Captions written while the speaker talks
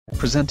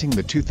presenting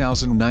the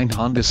 2009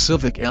 Honda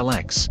Civic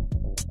LX.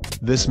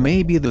 This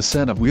may be the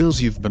set of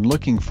wheels you've been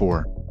looking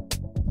for.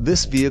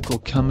 This vehicle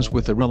comes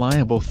with a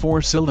reliable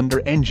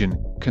 4-cylinder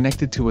engine,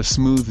 connected to a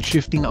smooth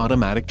shifting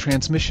automatic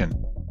transmission.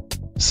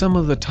 Some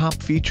of the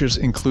top features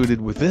included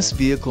with this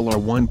vehicle are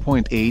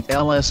 1.8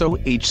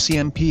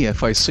 LSOHCMP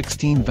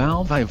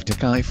FI16-valve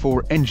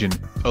i4 engine,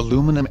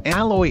 aluminum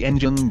alloy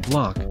engine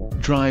block,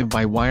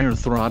 drive-by-wire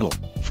throttle,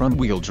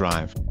 front-wheel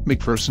drive,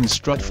 McPherson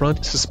strut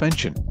front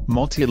suspension,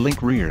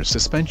 multi-link rear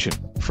suspension,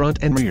 front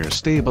and rear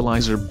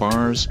stabilizer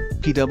bars,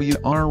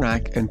 PWR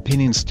rack and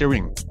pinion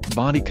steering,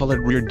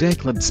 body-colored rear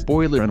decklet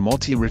spoiler and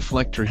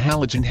multi-reflector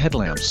halogen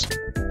headlamps.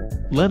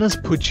 Let us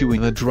put you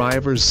in the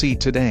driver's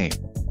seat today.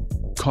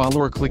 Call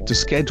or click to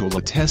schedule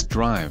a test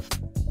drive.